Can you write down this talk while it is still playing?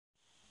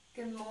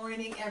Good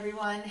morning,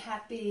 everyone.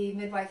 Happy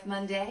Midwife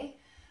Monday.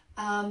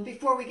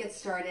 Before we get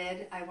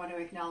started, I want to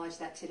acknowledge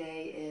that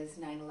today is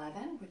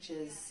 9/11, which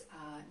is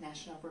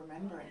National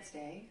Remembrance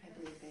Day. I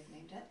believe they've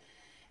named it.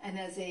 And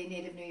as a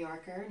native New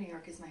Yorker, New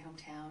York is my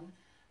hometown,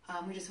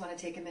 we just want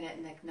to take a minute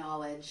and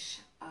acknowledge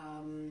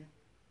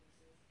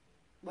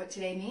what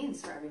today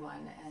means for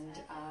everyone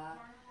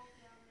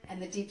and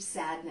the deep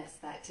sadness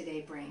that today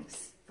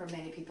brings for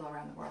many people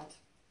around the world.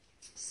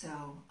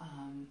 So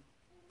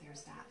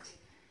there's that.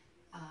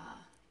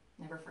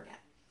 Never forget.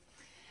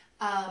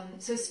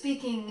 So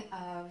speaking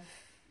of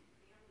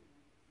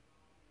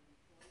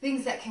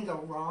things that can go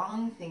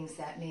wrong, things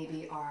that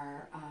maybe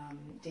are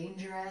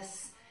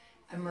dangerous,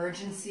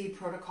 emergency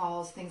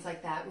protocols, things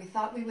like that, we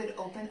thought we would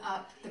open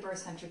up the birth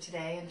center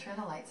today and turn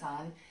the lights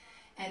on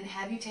and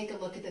have you take a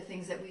look at the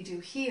things that we do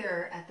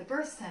here at the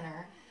birth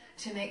center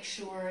to make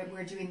sure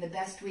we're doing the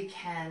best we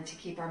can to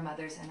keep our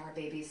mothers and our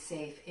babies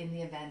safe in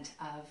the event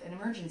of an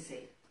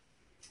emergency.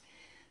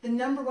 The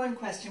number one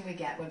question we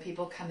get when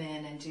people come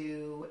in and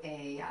do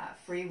a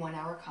free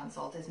 1-hour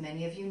consult, as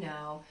many of you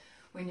know,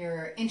 when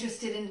you're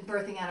interested in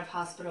birthing out of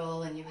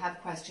hospital and you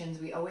have questions,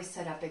 we always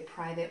set up a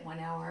private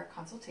 1-hour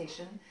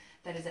consultation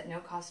that is at no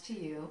cost to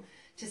you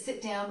to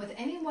sit down with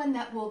anyone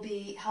that will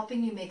be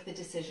helping you make the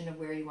decision of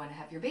where you want to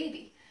have your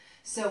baby.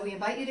 So we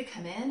invite you to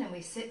come in and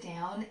we sit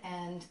down,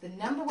 and the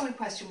number one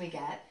question we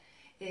get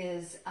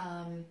is,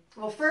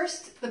 well,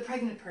 first, the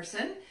pregnant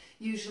person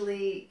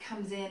usually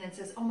comes in and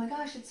says, oh my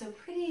gosh, it's so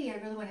pretty. I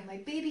really want to have my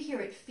baby here.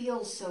 It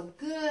feels so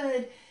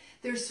good.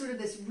 There's sort of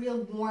this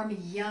real warm,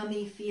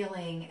 yummy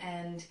feeling,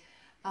 and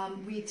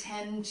we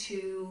tend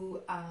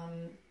to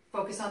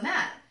focus on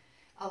that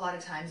a lot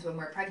of times when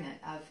we're pregnant,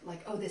 of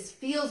like, oh, this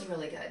feels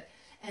really good.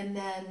 And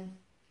then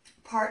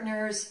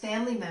partners,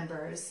 family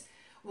members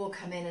will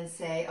come in and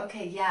say,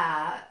 okay,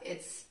 yeah,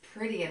 it's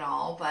pretty and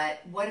all, but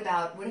what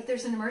if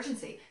there's an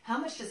emergency? How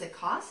much does it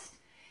cost?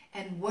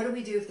 And what do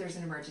we do if there's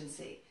an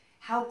emergency?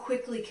 How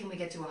quickly can we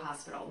get to a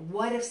hospital?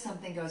 What if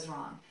something goes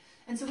wrong?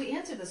 And so we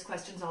answer those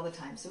questions all the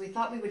time. So we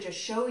thought we would just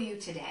show you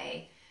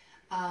today,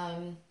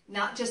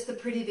 not just the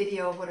pretty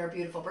video of what our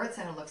beautiful birth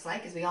center looks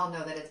like, because we all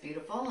know that it's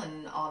beautiful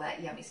and all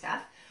that yummy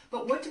stuff,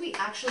 but what do we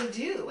actually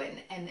do?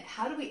 And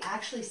how do we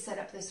actually set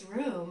up this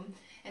room?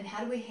 And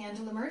how do we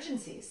handle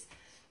emergencies?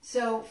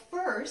 So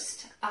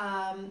first,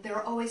 there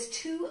are always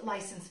 2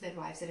 licensed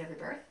midwives at every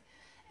birth.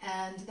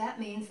 And that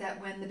means that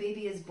when the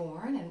baby is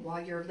born and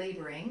while you're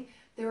laboring,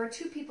 there are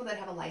 2 people that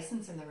have a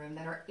license in the room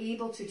that are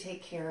able to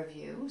take care of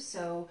you.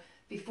 So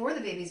before the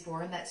baby's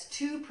born, that's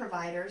 2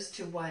 providers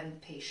to 1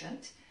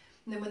 patient.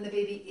 And then when the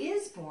baby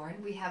is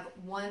born, we have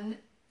 1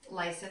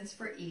 license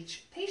for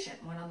each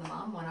patient, 1 on the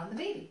mom, 1 on the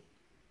baby.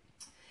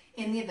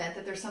 In the event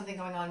that there's something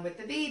going on with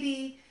the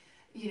baby,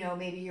 you know,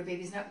 maybe your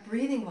baby's not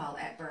breathing well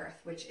at birth,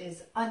 which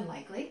is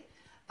unlikely,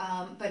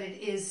 but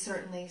it is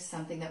certainly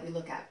something that we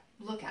look at,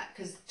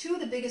 because 2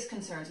 of the biggest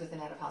concerns with an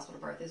out-of-hospital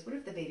birth is, what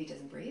if the baby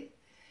doesn't breathe?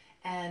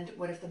 And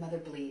what if the mother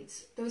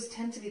bleeds? Those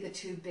tend to be the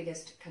 2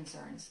 biggest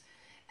concerns.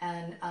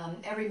 And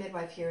every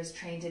midwife here is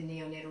trained in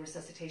neonatal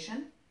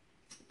resuscitation,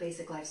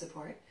 basic life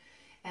support.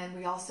 And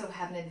we also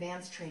have an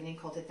advanced training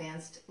called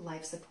Advanced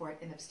Life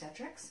Support in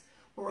Obstetrics.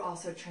 We're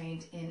also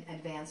trained in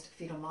advanced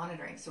fetal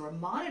monitoring. So we're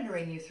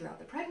monitoring you throughout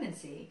the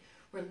pregnancy.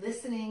 We're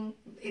listening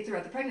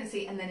throughout the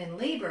pregnancy, and then in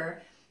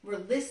labor, we're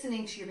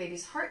listening to your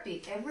baby's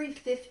heartbeat every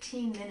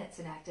 15 minutes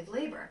in active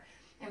labor.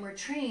 And we're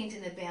trained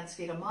in advanced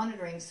fetal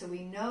monitoring, so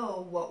we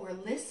know what we're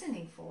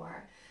listening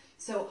for.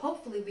 So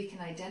hopefully we can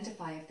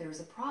identify if there's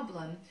a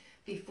problem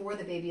before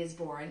the baby is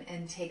born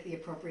and take the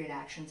appropriate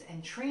actions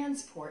and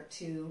transport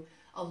to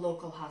a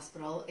local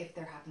hospital if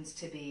there happens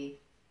to be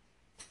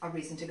a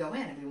reason to go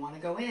in, and we want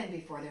to go in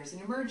before there's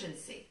an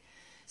emergency.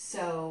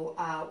 So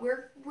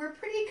we're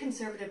pretty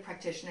conservative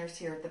practitioners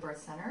here at the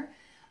birth center.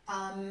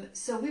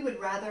 So we would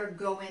rather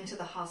go into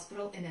the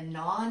hospital in a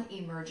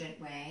non-emergent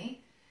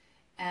way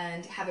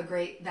and have a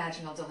great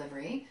vaginal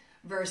delivery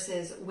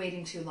versus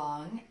waiting too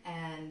long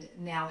and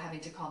now having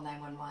to call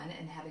 911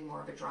 and having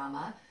more of a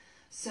drama.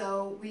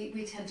 So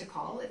we tend to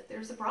call if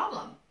there's a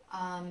problem.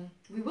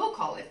 We will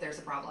call if there's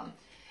a problem.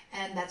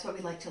 And that's why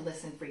we like to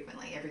listen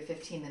frequently, every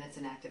 15 minutes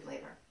in active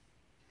labor.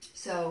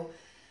 So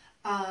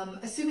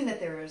assuming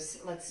that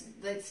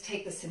let's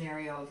take the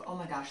scenario of, oh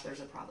my gosh,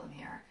 there's a problem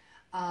here.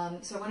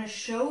 So I want to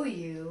show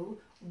you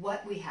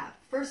what we have.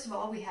 First of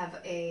all, we have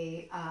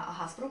a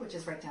hospital, which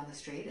is right down the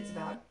street. It's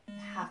about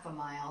half a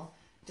mile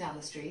down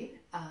the street.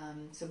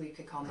 So we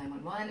could call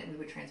 911 and we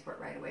would transport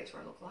right away to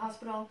our local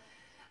hospital.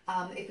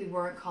 If we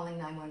weren't calling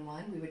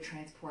 911, we would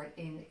transport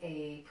in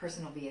a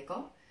personal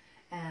vehicle.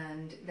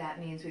 And that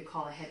means we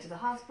call ahead to the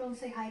hospital and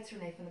say, hi, it's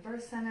Renee from the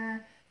birth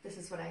center. This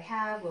is what I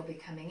have. We'll be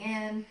coming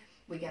in.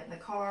 We get in the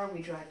car.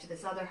 We drive to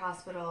this other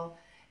hospital.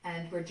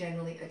 And we're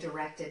generally a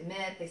direct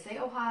admit. They say,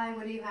 oh, hi,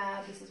 what do you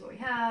have? This is what we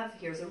have.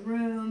 Here's a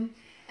room.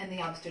 And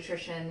the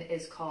obstetrician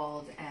is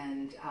called,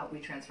 and we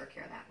transfer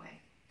care that way.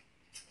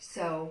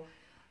 So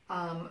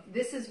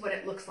this is what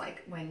it looks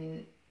like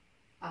when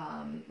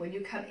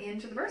you come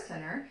into the birth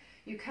center.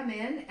 You come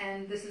in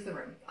and this is the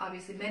room.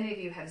 Obviously, many of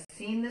you have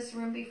seen this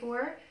room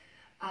before.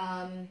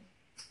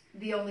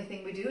 The only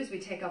thing we do is we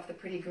take off the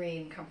pretty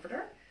green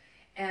comforter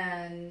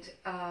and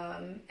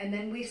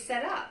then we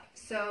set up.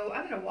 So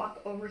I'm going to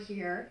walk over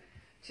here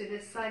to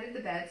this side of the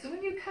bed. So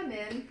when you come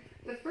in,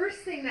 the first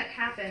thing that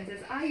happens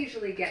is I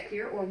usually get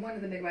here, or one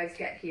of the midwives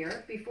get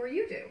here before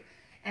you do.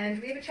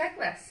 And we have a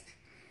checklist.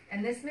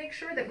 And this makes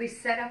sure that we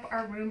set up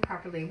our room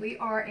properly. We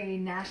are a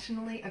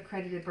nationally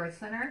accredited birth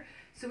center,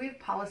 so we have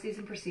policies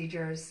and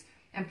procedures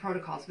and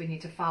protocols we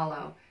need to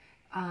follow.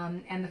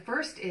 And the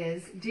first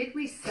is, did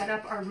we set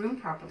up our room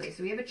properly?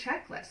 So we have a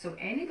checklist. So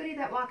anybody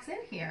that walks in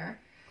here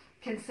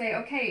can say,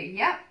 okay,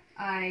 yep,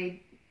 I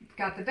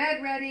got the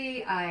bed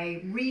ready,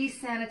 I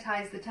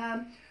re-sanitize the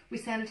tub. We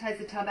sanitize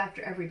the tub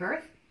after every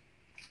birth,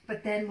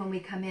 but then when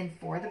we come in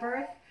for the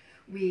birth,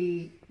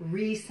 we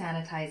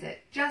re-sanitize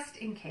it just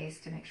in case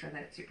to make sure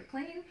that it's super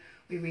clean.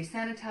 We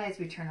re-sanitize,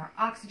 we turn our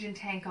oxygen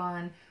tank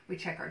on, we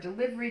check our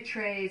delivery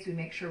trays, we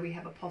make sure we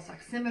have a pulse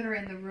oximeter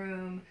in the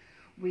room,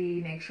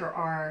 we make sure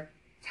our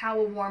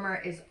towel warmer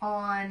is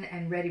on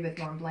and ready with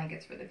warm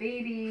blankets for the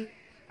baby,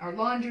 our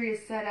laundry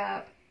is set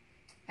up,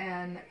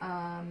 and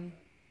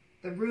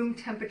the room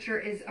temperature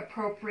is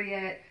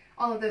appropriate.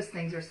 All of those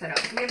things are set up.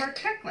 So we have our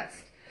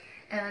checklist,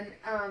 and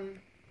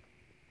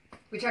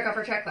we check off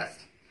our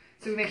checklist.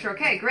 So we make sure,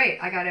 okay, great,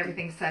 I got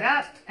everything set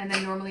up, and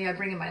then normally I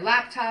bring in my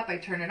laptop, I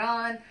turn it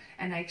on,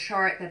 and I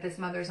chart that this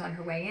mother's on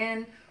her way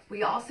in.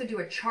 We also do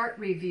a chart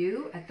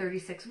review at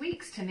 36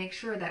 weeks to make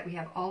sure that we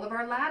have all of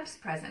our labs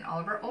present, all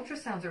of our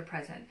ultrasounds are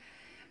present.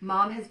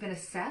 Mom has been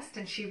assessed,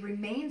 and she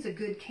remains a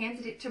good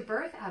candidate to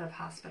birth out of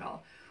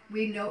hospital.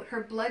 We note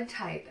her blood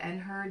type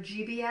and her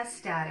GBS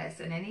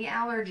status and any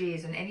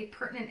allergies and any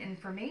pertinent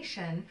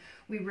information.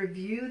 We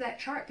review that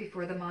chart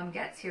before the mom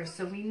gets here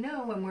so we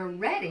know when we're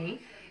ready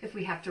if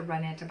we have to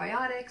run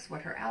antibiotics,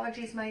 what her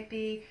allergies might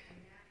be,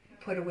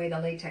 put away the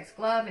latex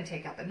glove and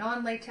take out the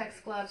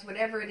non-latex gloves,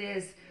 whatever it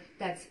is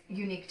that's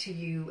unique to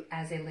you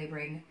as a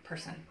laboring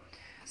person.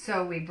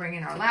 So we bring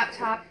in our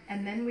laptop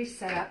and then we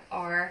set up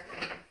our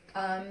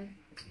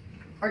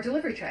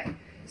delivery tray.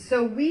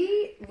 So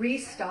we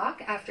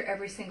restock after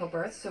every single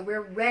birth, so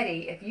we're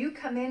ready. If you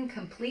come in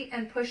complete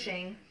and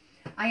pushing,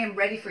 I am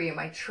ready for you.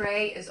 My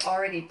tray is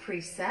already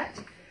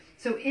preset.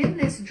 So in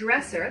this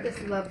dresser,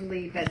 this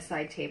lovely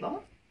bedside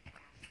table,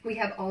 we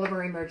have all of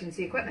our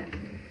emergency equipment.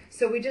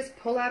 So we just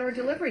pull out our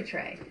delivery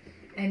tray.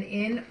 And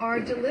in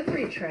our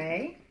delivery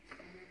tray,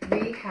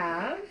 we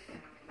have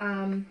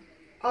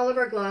all of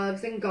our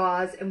gloves and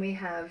gauze, and we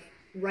have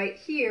right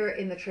here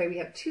in the tray, we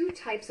have two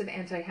types of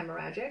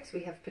antihemorrhagics.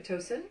 We have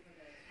Pitocin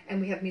and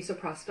we have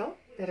misoprostol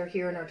that are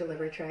here in our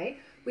delivery tray.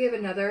 We have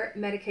another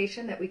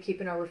medication that we keep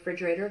in our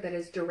refrigerator that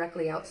is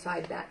directly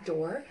outside that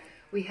door.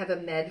 We have a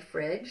med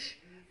fridge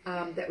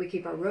that we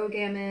keep our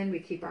Rogam in, we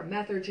keep our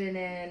Methergin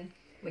in,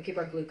 we keep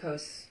our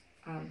glucose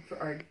for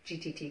our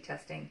GTT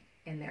testing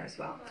in there as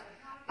well.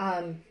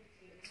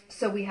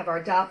 So we have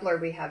our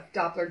Doppler, we have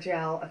Doppler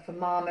gel, a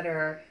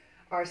thermometer,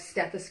 our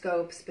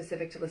stethoscope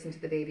specific to listen to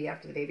the baby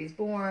after the baby's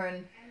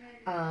born,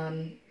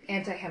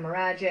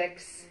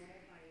 antihemorrhagics,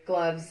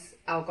 gloves,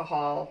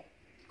 alcohol,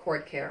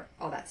 cord care,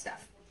 all that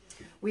stuff.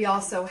 We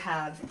also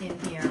have in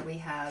here, we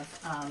have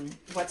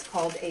what's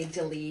called a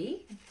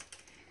DeLee,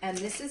 and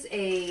this is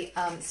a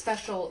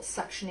special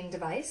suctioning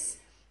device.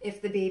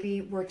 If the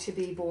baby were to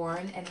be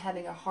born and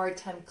having a hard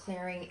time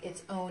clearing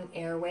its own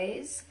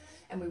airways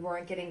and we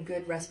weren't getting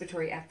good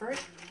respiratory effort,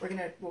 we're going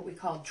to what we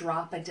call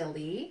drop a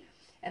DeLee.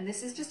 And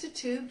this is just a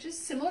tube,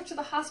 just similar to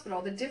the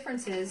hospital. The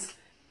difference is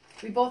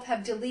we both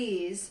have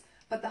DeLees,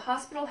 but the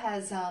hospital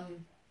has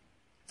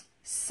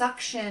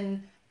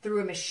suction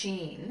through a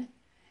machine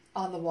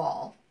on the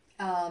wall.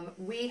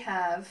 We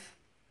have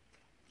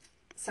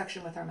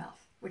suction with our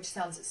mouth, which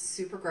sounds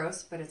super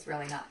gross, but it's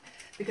really not,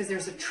 because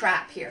there's a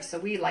trap here. So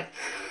we like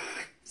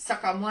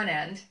suck on one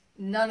end.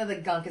 None of the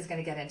gunk is going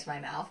to get into my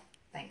mouth,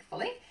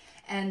 thankfully.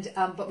 And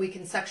but we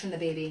can suction the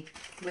baby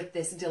with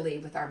this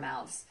DeLee with our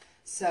mouths.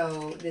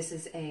 So this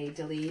is a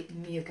DeLee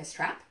mucus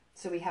trap.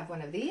 So we have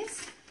one of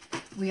these.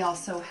 We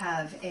also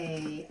have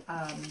a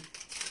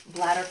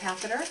bladder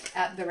catheter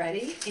at the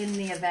ready in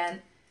the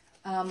event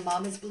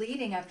mom is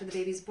bleeding after the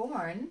baby's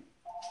born.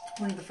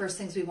 One of the first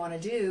things we want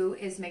to do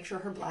is make sure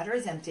her bladder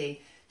is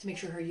empty to make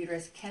sure her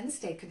uterus can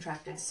stay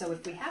contracted. So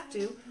if we have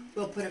to,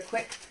 we'll put a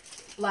quick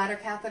bladder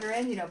catheter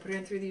in, put it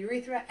in through the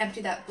urethra,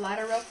 empty that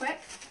bladder real quick.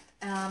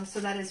 So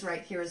that is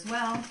right here as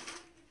well.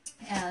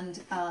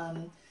 And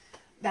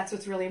that's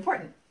what's really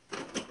important.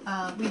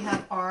 We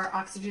have our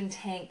oxygen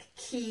tank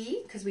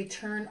key because we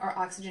turn our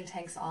oxygen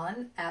tanks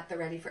on at the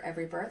ready for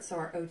every birth. So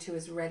our O2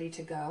 is ready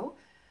to go.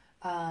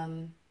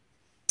 And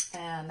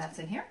that's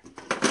in here.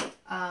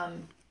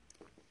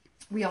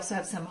 We also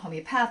have some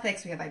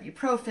homeopathics. We have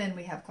ibuprofen.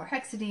 We have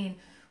chlorhexidine.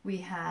 We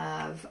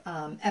have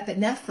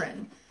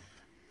epinephrine.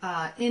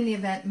 In the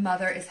event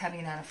mother is having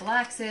an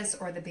anaphylaxis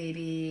or the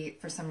baby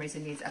for some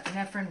reason needs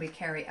epinephrine, we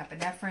carry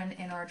epinephrine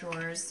in our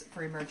drawers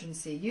for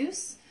emergency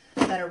use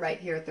that are right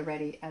here at the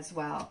ready as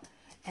well.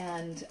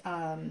 And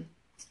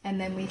And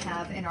then we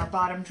have in our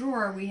bottom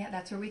drawer,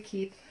 that's where we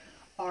keep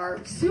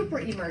our super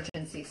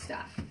emergency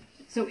stuff.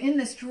 So in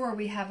this drawer,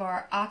 we have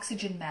our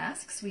oxygen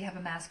masks. We have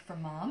a mask for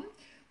mom.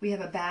 We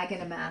have a bag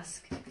and a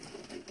mask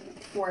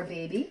for a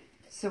baby.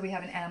 So we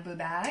have an ambu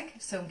bag.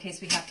 So in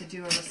case we have to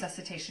do a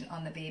resuscitation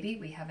on the baby,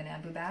 we have an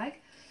ambu bag.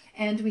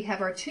 And we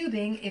have our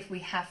tubing if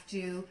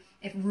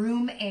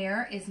room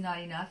air is not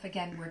enough.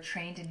 Again, we're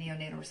trained in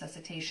neonatal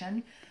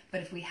resuscitation,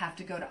 but if we have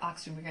to go to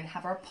oxygen, we're going to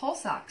have our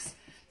pulse ox.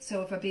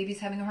 So if a baby's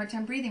having a hard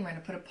time breathing, we're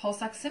going to put a pulse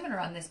oximeter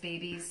on this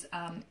baby's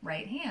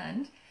right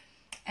hand,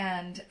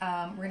 and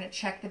we're going to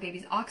check the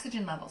baby's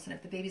oxygen levels. And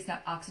if the baby's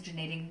not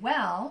oxygenating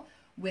well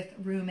with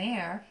room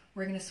air,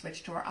 we're going to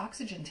switch to our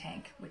oxygen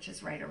tank, which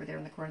is right over there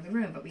in the corner of the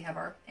room. But we have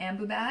our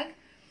ambu bag.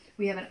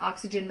 We have an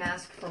oxygen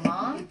mask for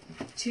mom,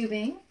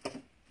 tubing.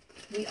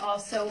 We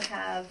also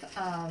have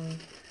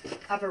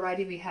a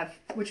variety,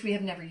 which we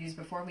have never used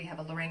before. We have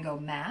a laryngo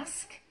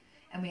mask,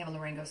 and we have a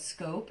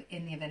laryngoscope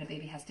in the event a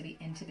baby has to be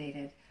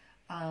intubated.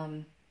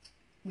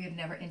 We have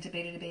never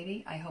intubated a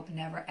baby. I hope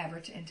never ever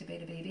to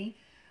intubate a baby.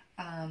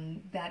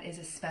 That is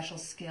a special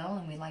skill,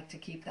 and we like to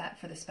keep that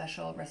for the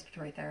special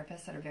respiratory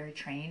therapists that are very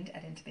trained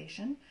at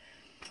intubation.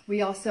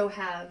 We also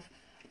have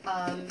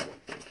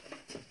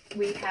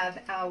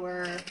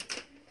our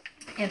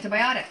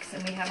antibiotics,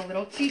 and we have a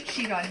little cheat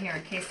sheet on here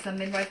in case some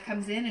midwife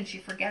comes in and she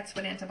forgets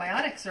what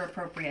antibiotics are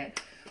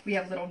appropriate. We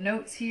have little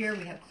notes here.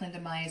 We have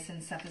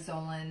clindamycin,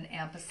 cefazolin,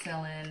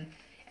 ampicillin,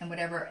 and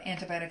whatever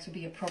antibiotics would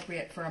be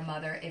appropriate for a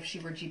mother if she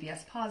were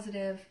GBS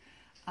positive,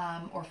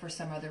 or for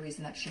some other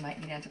reason that she might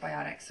need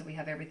antibiotics. So we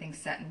have everything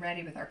set and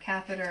ready with our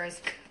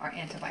catheters, our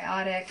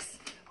antibiotics,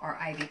 our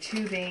IV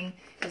tubing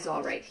is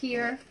all right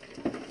here.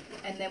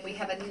 And then we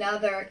have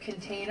another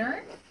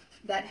container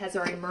that has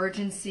our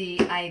emergency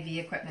IV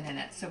equipment in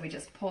it. So we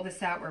just pull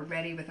this out, we're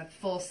ready with a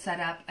full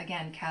setup.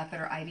 Again,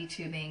 catheter, IV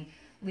tubing,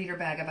 liter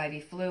bag of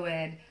IV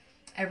fluid,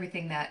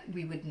 everything that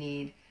we would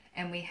need.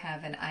 And we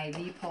have an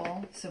IV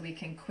pole, so we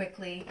can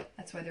quickly,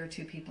 that's why there are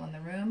two people in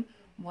the room.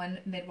 One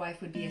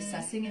midwife would be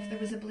assessing if there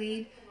was a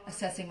bleed,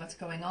 assessing what's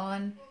going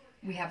on.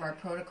 We have our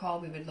protocol.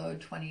 We would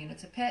load 20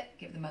 units of PIT,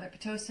 give the mother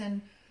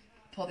Pitocin,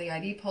 pull the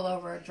IV pull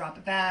over, drop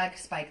a bag,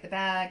 spike the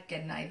bag,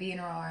 get an IV in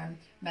her arm,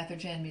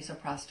 Methergin,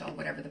 misoprostol,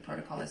 whatever the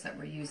protocol is that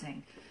we're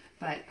using.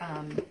 But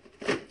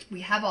we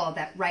have all of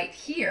that right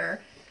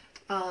here.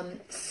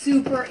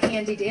 Super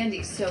handy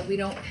dandy, so we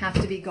don't have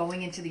to be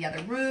going into the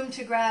other room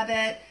to grab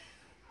it.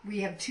 We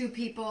have two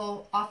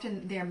people,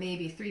 often there may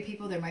be three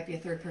people, there might be a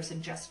third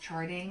person just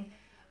charting.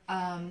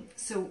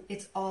 So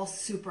it's all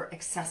super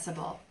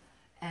accessible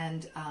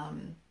and,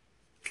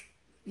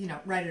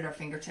 right at our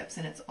fingertips,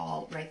 and it's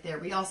all right there.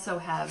 We also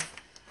have,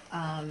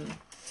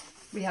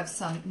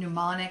 some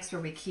mnemonics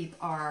where we keep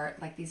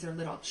these are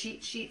little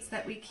cheat sheets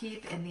that we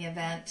keep in the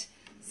event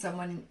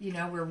someone,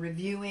 we're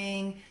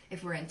reviewing,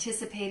 if we're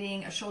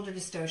anticipating a shoulder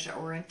dystocia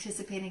or we're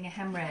anticipating a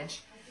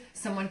hemorrhage,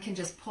 someone can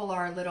just pull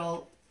our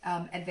little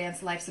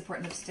advanced life support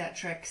and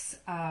obstetrics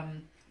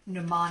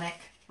mnemonic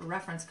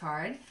reference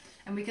card,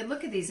 and we could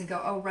look at these and go,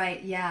 oh,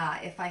 right,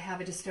 yeah, if I have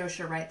a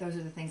dystocia, right, those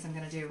are the things I'm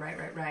going to do,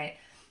 right.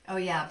 Oh,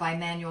 yeah,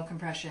 bimanual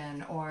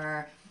compression,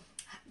 or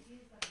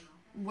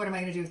what am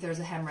I going to do if there's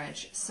a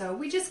hemorrhage? So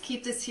we just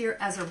keep this here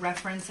as a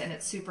reference, and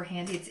it's super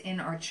handy. It's in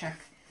our check.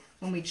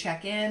 When we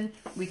check in,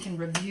 we can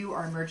review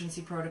our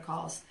emergency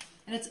protocols.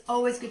 And it's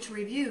always good to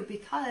review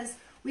because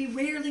we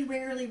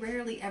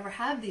rarely ever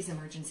have these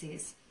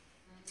emergencies.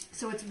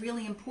 So it's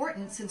really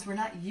important, since we're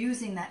not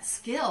using that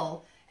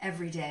skill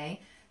every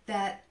day,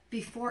 that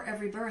before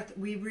every birth,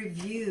 we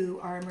review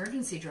our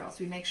emergency drills.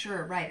 We make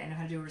sure, right, I know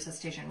how to do a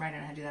resuscitation, right, I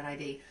know how to do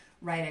that IV,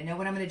 right, I know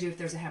what I'm going to do if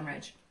there's a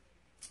hemorrhage.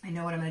 I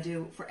know what I'm going to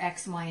do for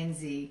X, Y, and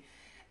Z.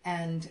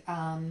 And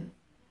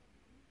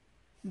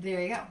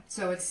there you go.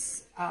 So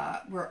it's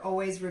we're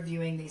always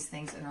reviewing these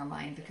things in our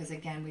mind because,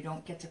 again, we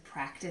don't get to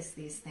practice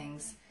these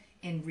things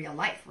in real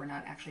life. We're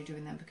not actually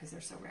doing them because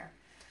they're so rare.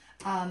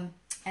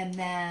 And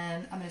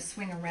then I'm going to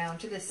swing around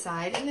to this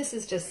side, and this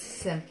is just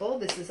simple.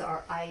 This is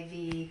our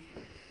IV.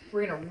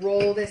 We're going to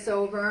roll this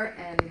over,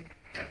 and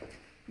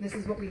this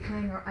is what we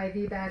hang our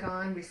IV bag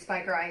on. We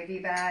spike our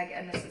IV bag,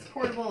 and this is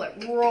portable.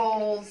 It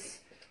rolls.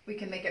 We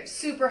can make it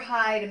super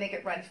high to make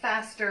it run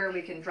faster.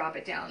 We can drop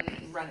it down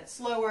and run it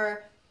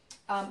slower.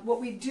 What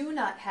we do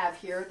not have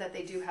here that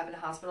they do have in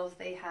hospitals,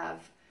 they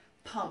have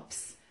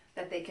pumps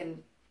that they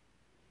can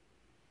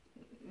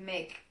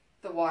make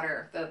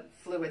the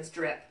fluids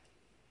drip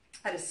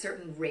at a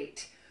certain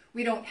rate.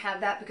 We don't have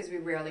that because we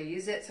rarely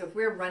use it. So if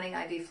we're running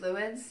IV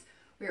fluids,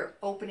 we are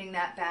opening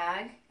that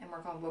bag and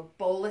we're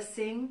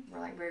bolusing.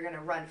 We're going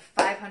to run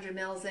 500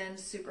 mils in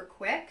super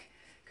quick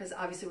because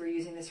obviously we're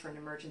using this for an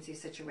emergency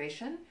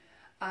situation.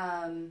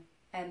 And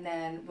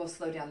then we'll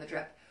slow down the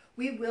drip.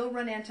 We will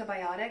run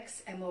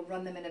antibiotics, and we'll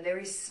run them in a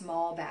very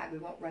small bag. We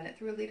won't run it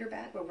through a liter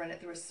bag. We'll run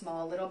it through a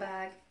small little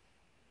bag.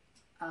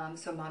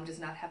 So mom does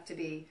not have to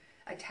be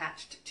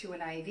attached to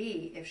an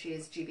IV if she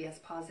is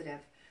GBS positive.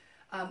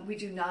 We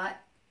do not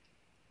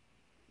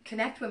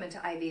connect women to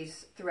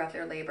IVs throughout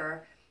their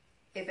labor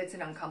if it's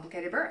an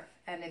uncomplicated birth.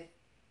 And if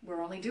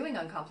we're only doing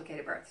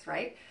uncomplicated births,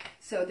 right?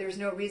 So there's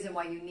no reason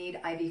why you need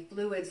IV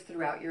fluids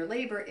throughout your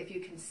labor if you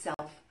can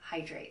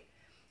self-hydrate.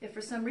 If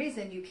for some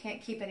reason you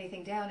can't keep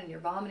anything down and you're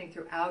vomiting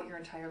throughout your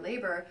entire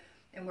labor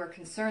and we're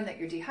concerned that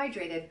you're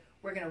dehydrated,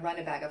 we're going to run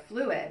a bag of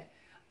fluid.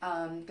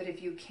 But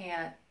if you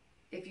can't,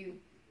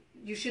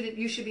 you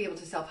should be able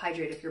to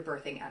self-hydrate if you're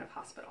birthing out of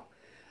hospital.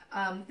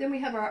 Then we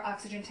have our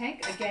oxygen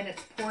tank. Again,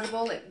 it's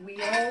portable, it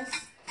wheels,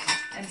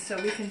 and so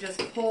we can just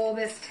pull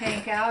this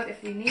tank out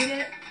if we need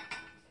it.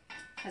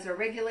 Has a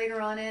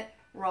regulator on it.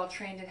 We're all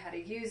trained in how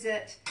to use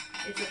it.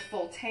 It's a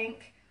full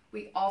tank.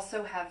 We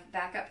also have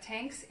backup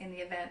tanks in the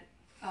event,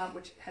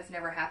 which has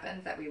never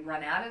happened, that we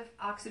run out of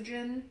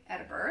oxygen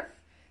at a birth.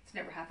 It's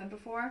never happened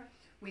before.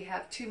 We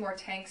have 2 more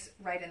tanks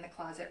right in the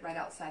closet right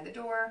outside the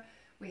door.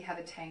 We have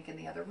a tank in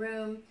the other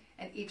room,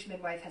 and each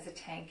midwife has a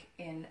tank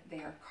in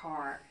their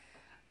car.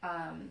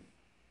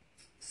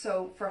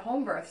 So for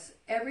home births,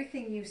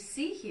 everything you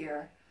see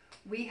here,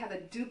 we have a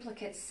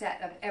duplicate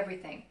set of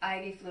everything.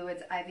 IV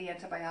fluids, IV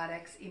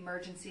antibiotics,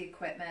 emergency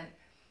equipment,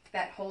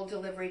 that whole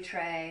delivery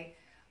tray.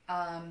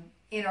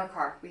 In our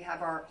car, we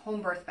have our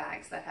home birth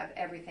bags that have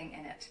everything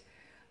in it.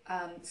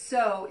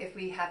 So if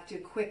we have to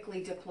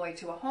quickly deploy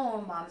to a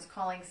home, mom's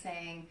calling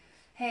saying,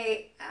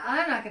 hey,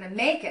 I'm not going to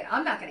make it.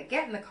 I'm not going to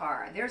get in the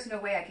car. There's no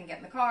way I can get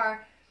in the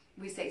car.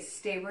 We say,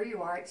 stay where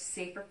you are. It's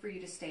safer for you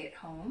to stay at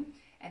home,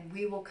 and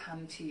we will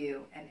come to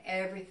you. And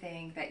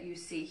everything that you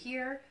see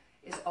here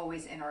is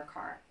always in our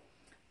car.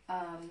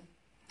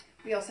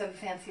 We also have a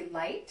fancy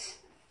light,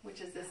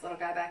 which is this little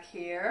guy back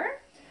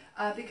here,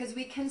 because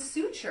we can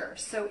suture.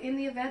 So in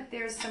the event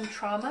there's some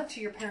trauma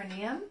to your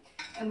perineum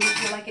and we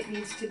feel like it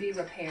needs to be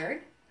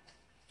repaired,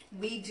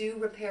 we do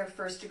repair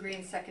 1st degree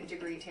and 2nd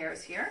degree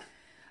tears here.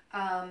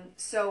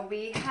 So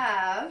we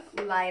have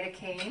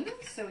lidocaine.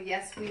 So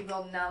yes, we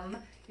will numb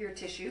your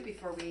tissue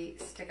before we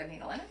stick a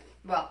needle in it.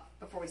 Well,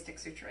 before we stick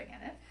suturing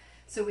in it.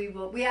 So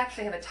we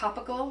actually have a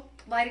topical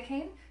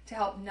lidocaine to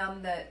help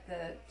numb the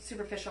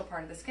superficial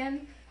part of the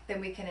skin.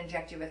 Then we can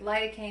inject you with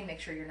lidocaine, make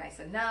sure you're nice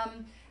and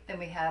numb. Then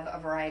we have a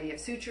variety of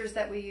sutures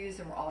that we use,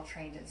 and we're all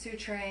trained in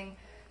suturing.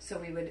 So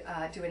we would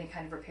do any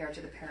kind of repair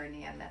to the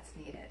perineum that's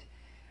needed.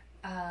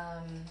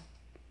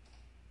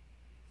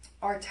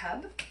 Our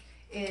tub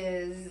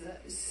is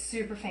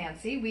super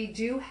fancy. We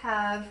do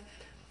have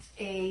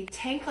a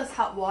tankless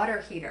hot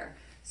water heater.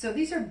 So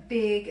these are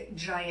big,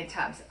 giant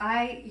tubs.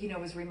 I,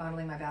 was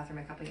remodeling my bathroom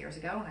a couple of years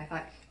ago, and I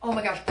thought, oh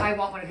my gosh, I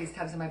want one of these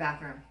tubs in my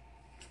bathroom.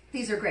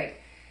 These are great.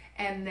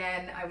 And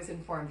then I was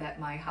informed that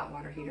my hot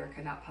water heater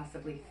could not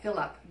possibly fill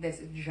up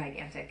this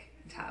gigantic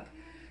tub.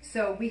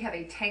 So we have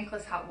a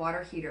tankless hot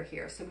water heater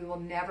here, so we will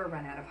never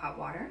run out of hot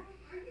water.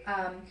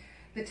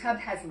 The tub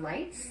has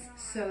lights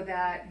so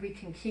that we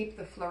can keep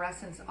the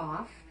fluorescence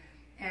off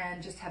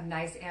and just have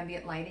nice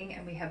ambient lighting,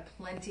 and we have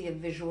plenty of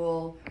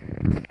visual,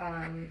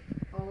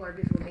 all our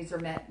visual needs are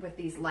met with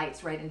these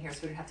lights right in here,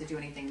 so we don't have to do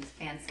anything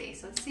fancy.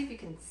 So let's see if you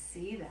can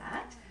see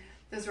that.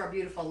 Those are our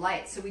beautiful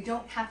lights. So we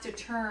don't have to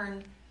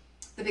turn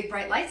the big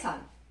bright lights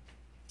on.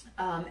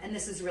 And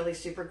this is really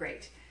super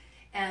great.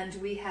 And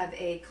we have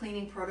a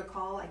cleaning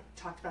protocol. I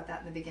talked about that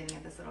in the beginning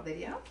of this little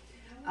video.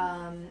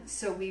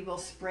 So we will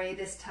spray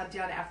this tub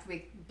down after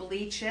we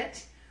bleach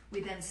it.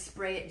 We then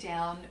spray it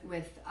down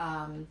with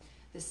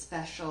this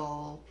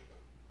special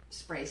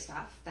spray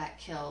stuff that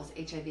kills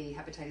HIV,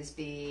 hepatitis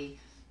B,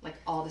 like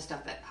all the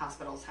stuff that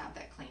hospitals have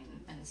that clean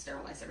and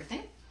sterilize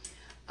everything.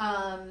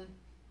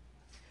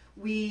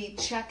 We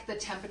check the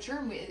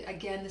temperature.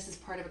 Again, this is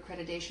part of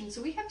accreditation.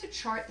 So we have to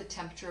chart the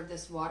temperature of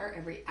this water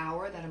every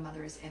hour that a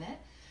mother is in it.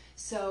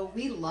 So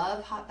we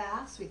love hot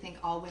baths. We think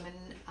all women,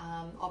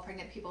 all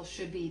pregnant people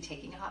should be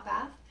taking a hot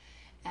bath,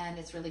 and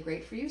it's really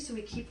great for you. So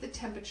we keep the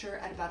temperature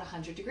at about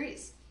 100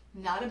 degrees,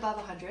 not above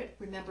 100.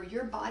 Remember,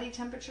 your body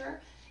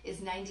temperature is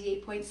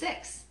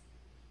 98.6.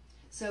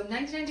 So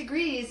 99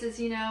 degrees is,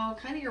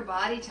 kind of your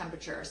body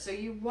temperature. So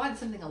you want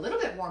something a little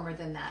bit warmer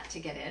than that to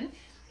get in.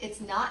 It's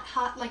not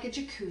hot like a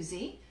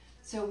jacuzzi.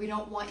 So we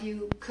don't want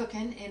you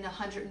cooking in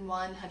 101,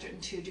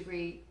 102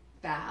 degree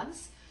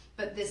baths.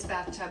 But this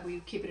bathtub,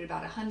 we keep it at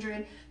about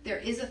 100. There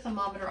is a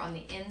thermometer on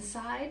the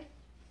inside.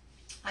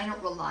 I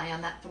don't rely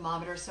on that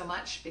thermometer so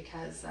much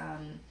because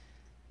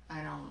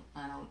I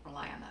don't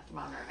rely on that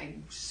thermometer. I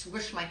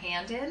swish my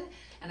hand in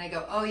and I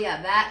go, oh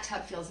yeah, that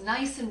tub feels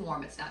nice and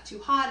warm. It's not too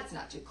hot, it's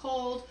not too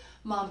cold.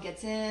 Mom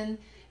gets in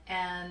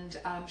and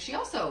she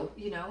also,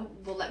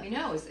 will let me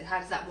know, how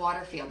does that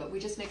water feel? But we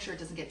just make sure it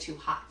doesn't get too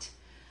hot.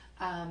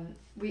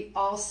 We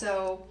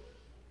also,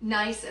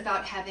 nice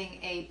about having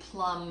a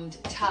plumbed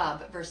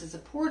tub versus a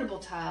portable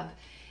tub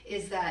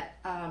is that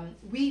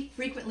we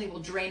frequently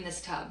will drain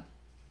this tub.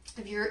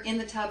 If you're in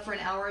the tub for an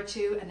hour or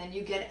two and then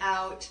you get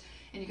out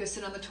and you go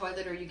sit on the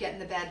toilet or you get in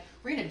the bed,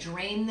 we're going to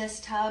drain this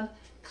tub,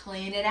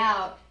 clean it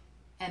out,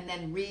 and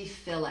then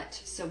refill it.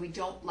 So we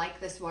don't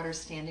like this water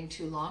standing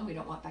too long. We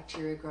don't want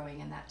bacteria growing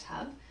in that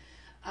tub.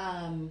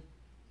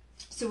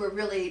 So we're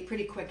really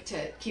pretty quick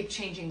to keep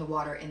changing the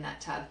water in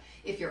that tub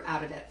if you're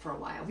out of it for a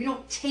while. We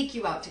don't take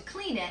you out to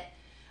clean it.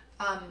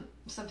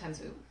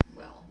 Sometimes we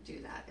will do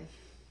that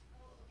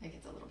It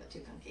gets a little bit too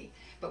gunky.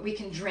 But we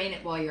can drain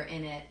it while you're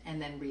in it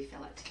and then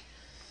refill it.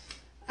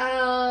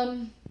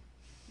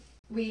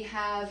 We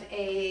have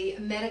a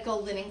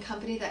medical linen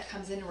company that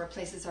comes in and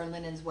replaces our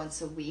linens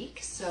once a week.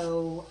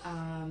 So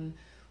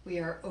we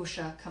are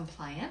OSHA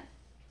compliant.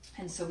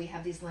 And so we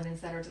have these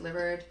linens that are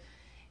delivered,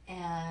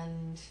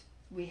 and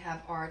we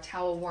have our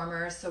towel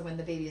warmers. So when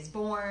the baby is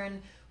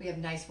born, we have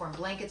nice warm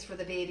blankets for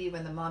the baby.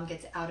 When the mom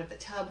gets out of the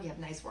tub, we have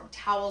nice warm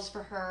towels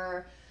for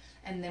her.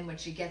 And then when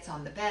she gets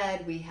on the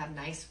bed, we have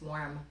nice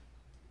warm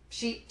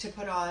sheet to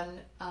put on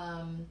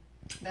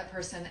that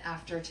person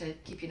after to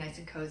keep you nice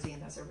and cozy.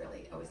 And those are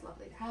really always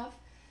lovely to have.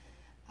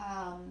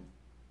 I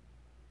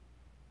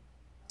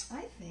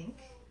think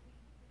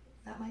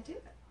that might do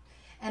it.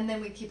 And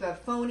then we keep a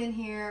phone in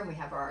here, and we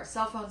have our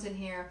cell phones in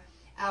here.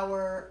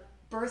 Our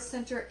birth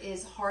center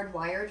is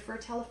hardwired for a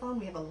telephone.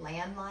 We have a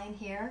landline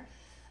here.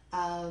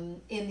 In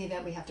the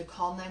event we have to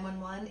call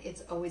 911,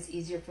 it's always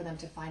easier for them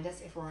to find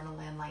us if we're on a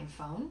landline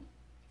phone.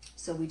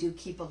 So we do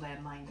keep a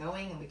landline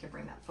going, and we can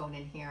bring that phone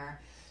in here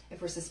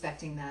if we're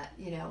suspecting that,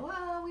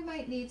 we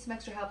might need some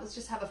extra help. Let's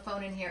just have a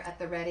phone in here at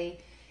the ready.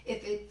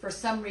 If it, for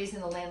some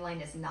reason, the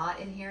landline is not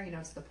in here,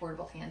 it's the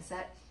portable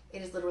handset.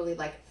 It is literally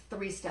like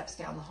 3 steps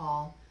down the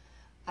hall.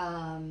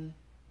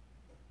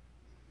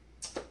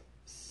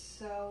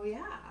 So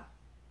yeah,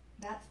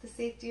 that's the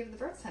safety of the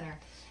birth center.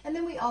 And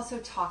then we also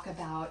talk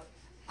about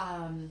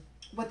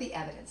what the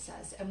evidence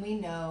says. And we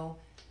know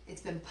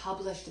it's been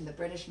published in the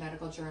British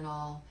Medical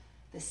Journal,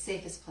 the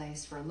safest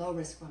place for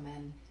low-risk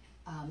women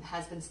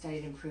has been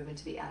studied and proven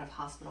to be out of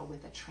hospital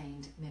with a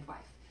trained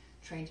midwife.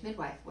 Trained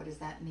midwife, what does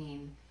that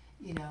mean?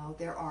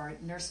 There are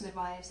nurse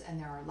midwives and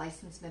there are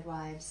licensed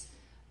midwives.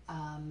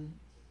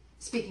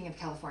 Speaking of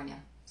California,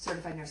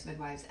 certified nurse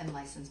midwives and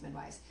licensed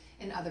midwives.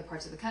 In other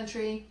parts of the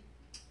country,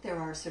 there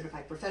are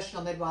certified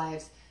professional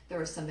midwives.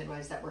 There are some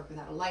midwives that work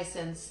without a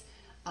license.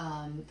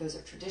 Those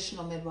are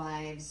traditional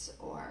midwives,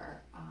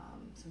 or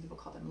some people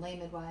call them lay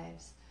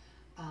midwives.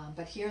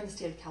 But here in the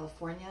state of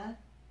California,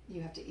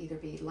 you have to either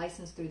be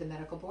licensed through the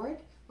medical board,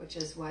 which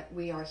is what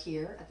we are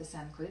here at the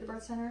Santa Clarita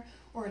Birth Center,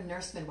 or a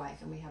nurse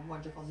midwife, and we have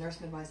wonderful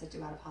nurse midwives that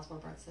do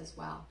out-of-hospital births as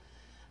well.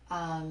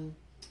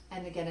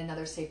 And again,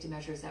 another safety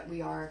measure is that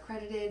we are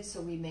accredited,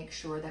 so we make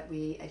sure that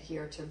we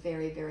adhere to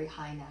very, very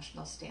high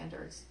national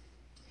standards.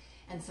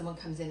 And someone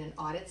comes in and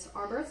audits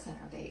our birth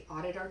center. They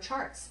audit our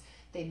charts.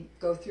 They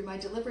go through my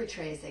delivery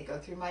trays. They go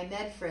through my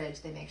med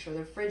fridge. They make sure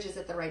their fridge is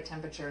at the right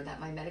temperature, that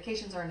my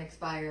medications aren't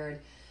expired,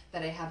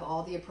 that I have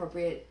all the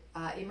appropriate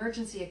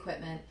emergency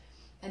equipment.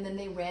 And then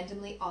they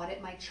randomly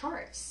audit my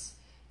charts,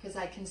 because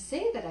I can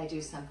say that I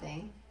do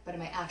something, but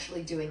am I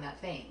actually doing that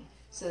thing?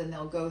 So then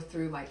they'll go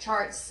through my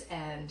charts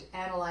and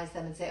analyze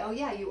them and say, oh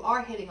yeah, you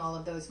are hitting all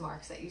of those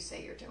marks that you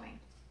say you're doing.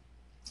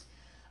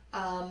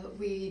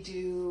 We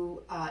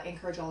do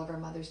encourage all of our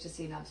mothers to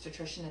see an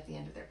obstetrician at the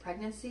end of their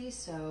pregnancy.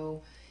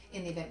 So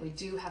in the event we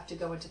do have to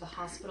go into the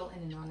hospital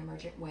in a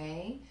non-emergent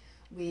way,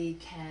 we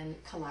can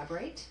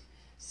collaborate.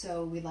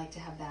 So we'd like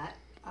to have that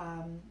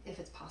if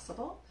it's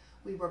possible.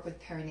 We work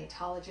with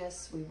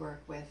perinatologists. We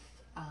work with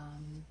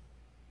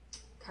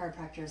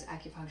chiropractors,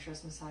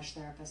 acupuncturists, massage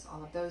therapists,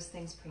 all of those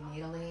things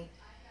prenatally.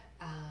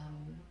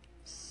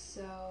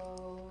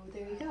 So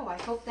there you go. I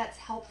hope that's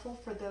helpful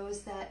for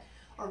those that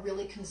are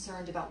really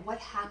concerned about what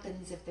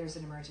happens if there's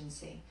an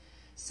emergency.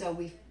 So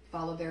we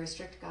follow very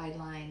strict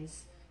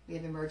guidelines. We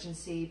have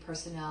emergency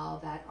personnel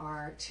that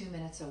are 2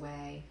 minutes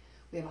away.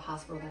 We have a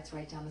hospital that's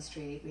right down the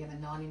street. We have a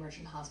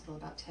non-emergent hospital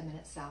about 10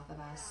 minutes south of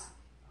us.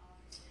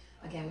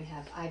 Again, we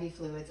have IV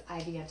fluids,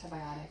 IV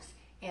antibiotics,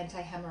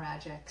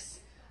 anti-hemorrhagics.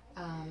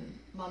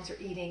 Moms are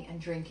eating and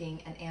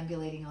drinking and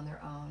ambulating on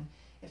their own.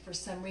 If for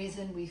some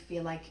reason we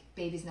feel like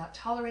baby's not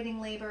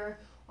tolerating labor,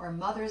 or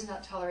mother's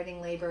not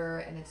tolerating labor,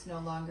 and it's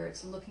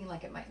looking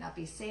like it might not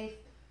be safe,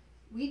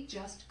 we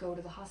just go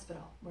to the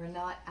hospital. We're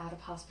not out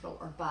of hospital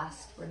or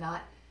bust. We're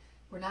not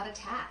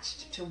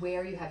attached to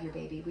where you have your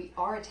baby. We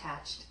are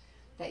attached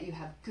that you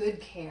have good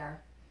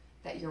care,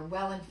 that you're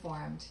well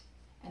informed,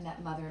 and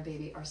that mother and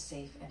baby are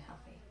safe and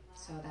healthy.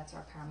 So that's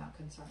our paramount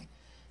concern.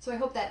 So I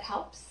hope that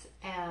helps,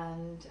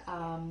 and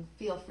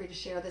feel free to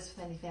share this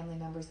with any family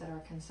members that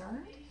are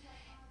concerned.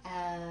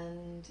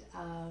 And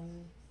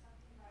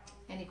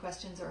any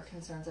questions or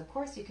concerns, of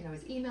course, you can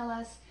always email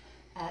us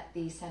at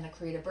the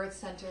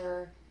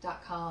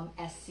SantaClaritaBirthCenter.com,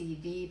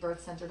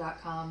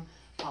 scvbirthcenter.com.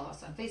 Follow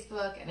us on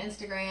Facebook and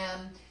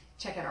Instagram.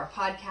 Check out our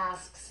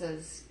podcasts,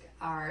 as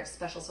our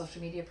special social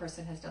media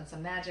person has done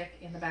some magic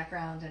in the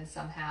background, and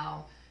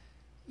somehow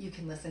you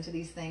can listen to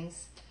these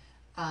things.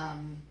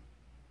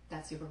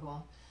 That's super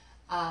cool.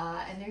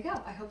 And there you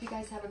go. I hope you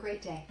guys have a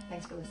great day.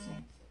 Thanks for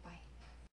listening.